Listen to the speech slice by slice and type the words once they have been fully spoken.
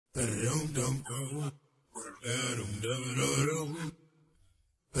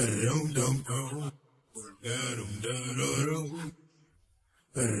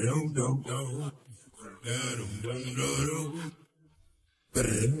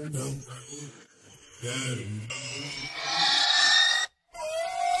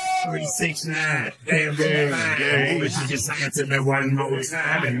Three, 6, 9, damn, but you just sing it to me one more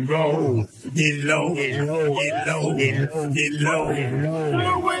time and roll. Get low, get low, get low, get low, get low. To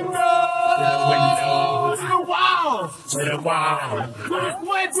the window, to the window, to the wall, to the wall.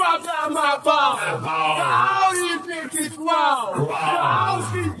 When drop down my ball, all these bitches wall, all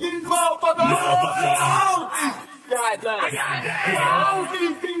these motherfuckers. Know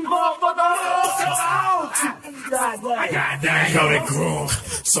that girl,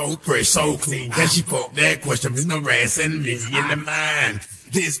 so fresh, so clean. Can she fuck that question? There's no rats and me in the mind.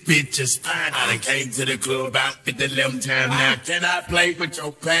 This bitch is fine. I done came to the club about 50 time now. Can I play with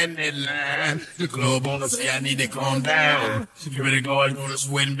your planet line? The club wanna say I need to calm down. You ready to go and go to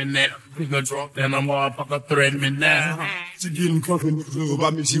swing me now? You gonna drop down, I'm motherfucker threaten me now. She getting crunk in the club,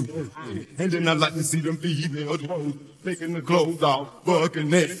 I miss you. And then I like to see them females roll, taking the clothes off, bucking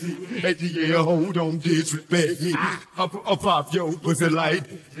that. Hey, yeah, hold on, disrespect me. I'll pop your pussy light,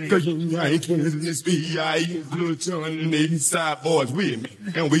 cause you ain't twins this B.I. Little chun and Eastside boys with me.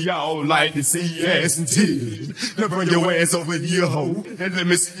 And we all like to see ass and titties. Now bring your ass over here, ho, and let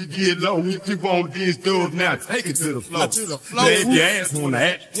me see you get low. If you want this stuff, now take it to the floor. Now if your ass wanna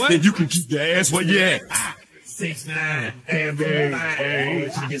act, then you can keep your ass where you at. 6, 9, damn,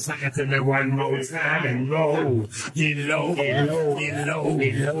 she just sing it to me one more time and roll. Get low, get low, get low,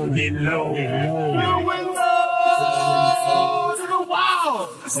 get low, get low. To the window, to the wall,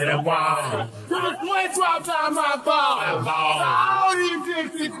 to the wall. To the point drop down my ball. All these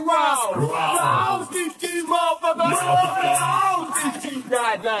bitches wall, all these motherfuckers. All these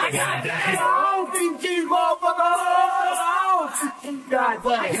goddamn, all these motherfuckers.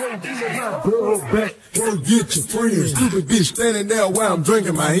 Girl back, go get your friends. Stupid bitch standing there while I'm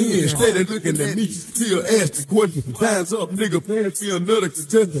drinking my hand. Steady looking at me, still asking questions. Time's up, nigga, fancy another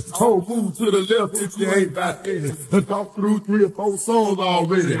contestant. Whole move to the left if you ain't about it. I talked through 3 or 4 songs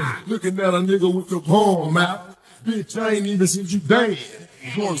already. Looking at a nigga with your palm out. Bitch, I ain't even seen you dance.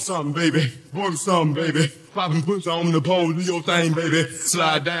 Work something, baby. Work something, baby. Poppin' pussy on the pole, do your thing, baby.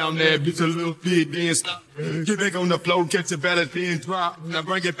 Slide down there, bitch, a little fit, then stop. Get back on the floor, catch your balance, then drop. Now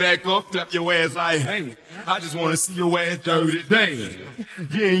bring it back up, clap your ass like, hey, I just wanna see your ass dirty, damn.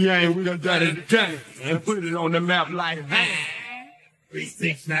 Yin yang, we done done it again. And put it on the map like, hey. 3,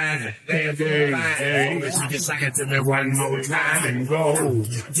 6, 9, damn, but she just sing it to me one more time and roll.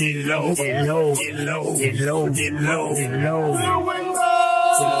 Get low, get low, get low, get low, get low, get low.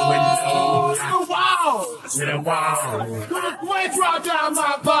 To the window, to the wall, to the wall. To the point drop down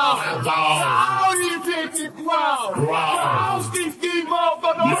my ball. All these bitches wall, all these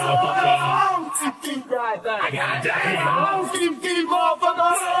motherfuckers. All these goddamn, all these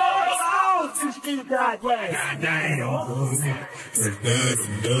motherfuckers. All these goddamn.